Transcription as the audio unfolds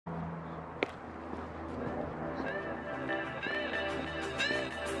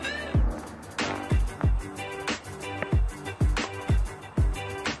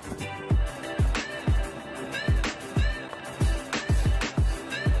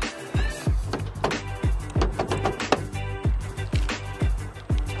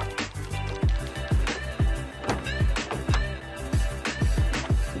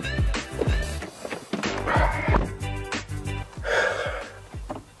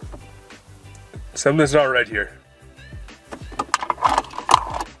Something's not right here.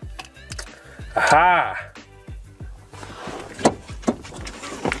 Aha!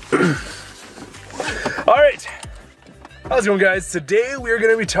 Alright, how's it going, guys? Today we are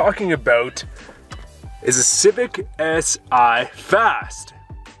going to be talking about, is a Civic Si fast?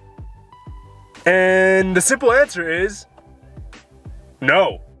 And the simple answer is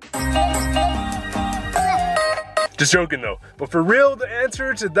no. Just joking though. But for real, the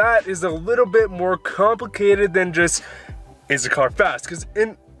answer to that is a little bit more complicated than just, is the car fast? Because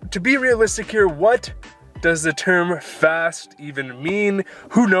to be realistic here, what does the term fast even mean?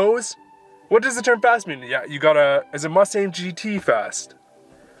 Who knows? What does the term fast mean? Yeah, you got is a Mustang GT fast?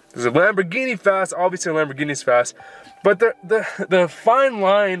 There's a Lamborghini fast, obviously a Lamborghini's fast. But the fine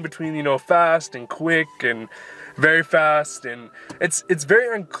line between, you know, fast and quick and very fast, and it's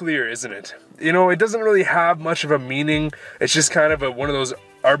very unclear, isn't it? You know, it doesn't really have much of a meaning. It's just kind of one of those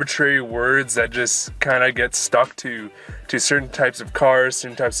arbitrary words that just kind of get stuck to certain types of cars,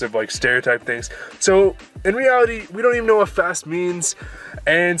 certain types of like stereotype things. So in reality, we don't even know what fast means,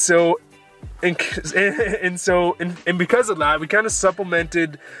 and because of that, we kind of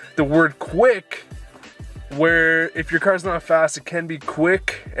supplemented the word quick, where if your car's not fast, it can be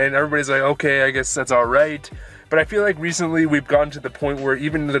quick, and everybody's like, okay, I guess that's all right. But I feel like recently we've gotten to the point where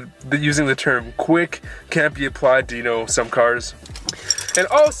even using the term quick can't be applied to, you know, some cars. And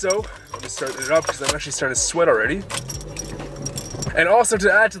also, let me start it up because I'm actually starting to sweat already. And also, to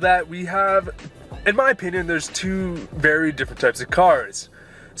add to that, we have, in my opinion, there's two very different types of cars.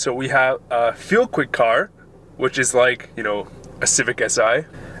 So we have a feel quick car, which is like, you know, a Civic Si.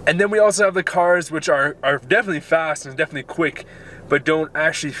 And then we also have the cars which are definitely fast and definitely quick, but don't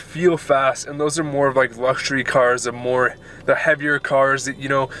actually feel fast, and those are more of like luxury cars, the heavier cars that, you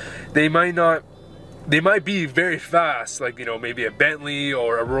know, they might be very fast, like, you know, maybe a Bentley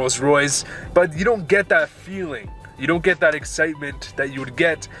or a Rolls Royce, but you don't get that feeling. You don't get that excitement that you would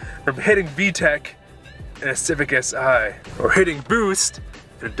get from hitting VTEC in a Civic Si or hitting boost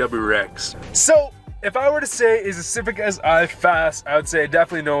in a WRX. So if I were to say, is a Civic Si fast, I would say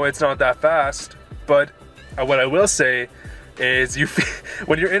definitely no, it's not that fast. But what I will say is,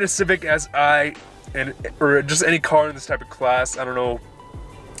 when you're in a Civic Si, or just any car in this type of class, I don't know,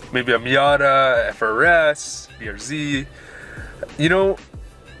 maybe a Miata, FRS, BRZ, you know,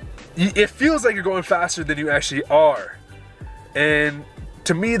 it feels like you're going faster than you actually are. And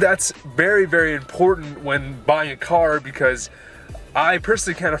to me, that's very, very important when buying a car, because I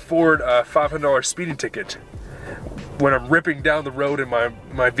personally can't afford a $500 speeding ticket when I'm ripping down the road in my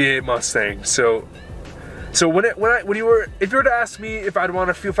V8 Mustang. So if you were to ask me if I'd want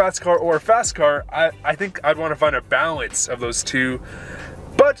a feel fast car or a fast car, I think I'd want to find a balance of those two.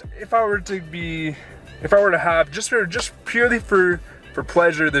 But if I were to have just purely for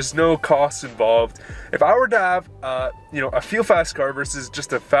pleasure, there's no cost involved. If I were to have you know, a feel fast car versus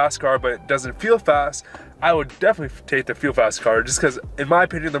just a fast car but it doesn't feel fast, I would definitely take the feel fast car, just because in my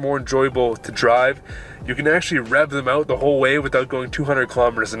opinion they're more enjoyable to drive. You can actually rev them out the whole way without going 200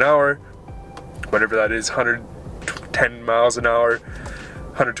 kilometers an hour, whatever that is, 110 miles an hour,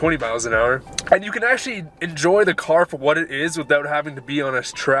 120 miles an hour, and you can actually enjoy the car for what it is without having to be on a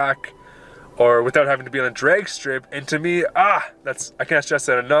track or without having to be on a drag strip. And to me, I can't stress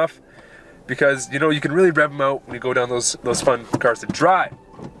that enough, because, you know, you can really rev them out when you go down those fun cars to drive.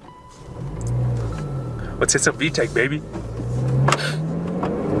 Let's hit some vtec, baby.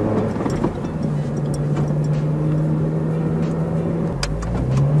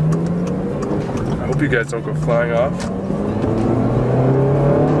 I hope you guys don't go flying off.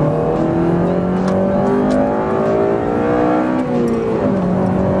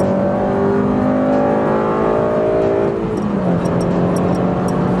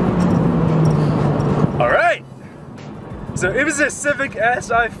 Alright! So if it's a Civic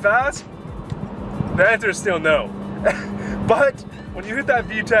Si fast, the answer is still no. But when you hit that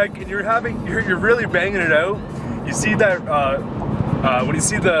VTEC and you're really banging it out, you see that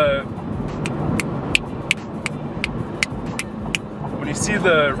when you see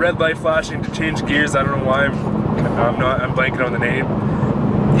the red light flashing to change gears, I don't know why I'm blanking on the name.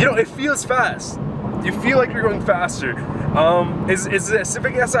 You know, it feels fast. You feel like you're going faster. Is the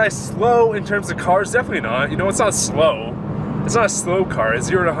Civic Si slow in terms of cars? Definitely not. You know, it's not slow. It's not a slow car. It's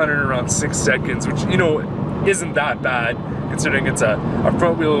 0 to 100 in around 6 seconds, which, you know, isn't that bad considering it's a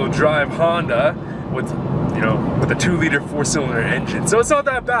front-wheel drive Honda with, you know, with a 2-liter 4-cylinder engine. So it's not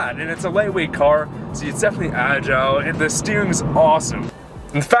that bad, and it's a lightweight car, so it's definitely agile, and the steering's awesome.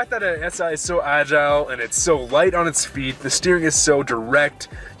 And the fact that an SI is so agile and it's so light on its feet, the steering is so direct,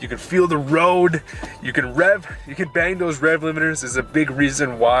 you can feel the road, you can bang those rev limiters is a big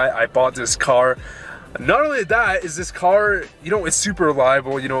reason why I bought this car. Not only that, is this car, you know, it's super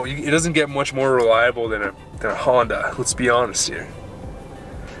reliable, you know, it doesn't get much more reliable than a Honda, let's be honest here.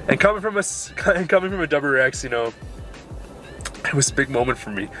 And coming from a WRX, you know, it was a big moment for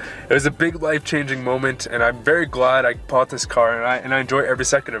me. It was a big life-changing moment, and I'm very glad I bought this car, and I enjoy every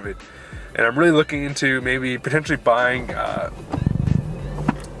second of it. And I'm really looking into maybe potentially buying,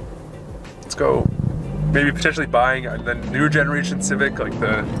 potentially buying the new generation Civic, like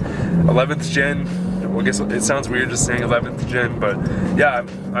the 11th gen. Well, I guess it sounds weird just saying 11th gen, but yeah,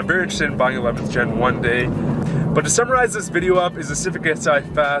 I'm very interested in buying 11th gen one day. But to summarize this video up, is the Civic Si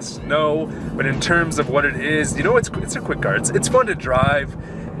fast? No. But in terms of what it is, you know, it's a quick car. It's fun to drive.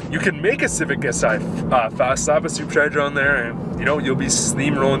 You can make a Civic Si fast, slap a supercharger on there, and you know, you'll be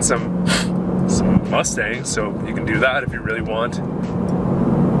steamrolling some Mustangs, so you can do that if you really want.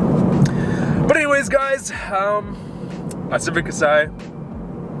 But anyways, guys, a Civic Si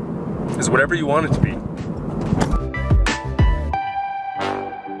is whatever you want it to be.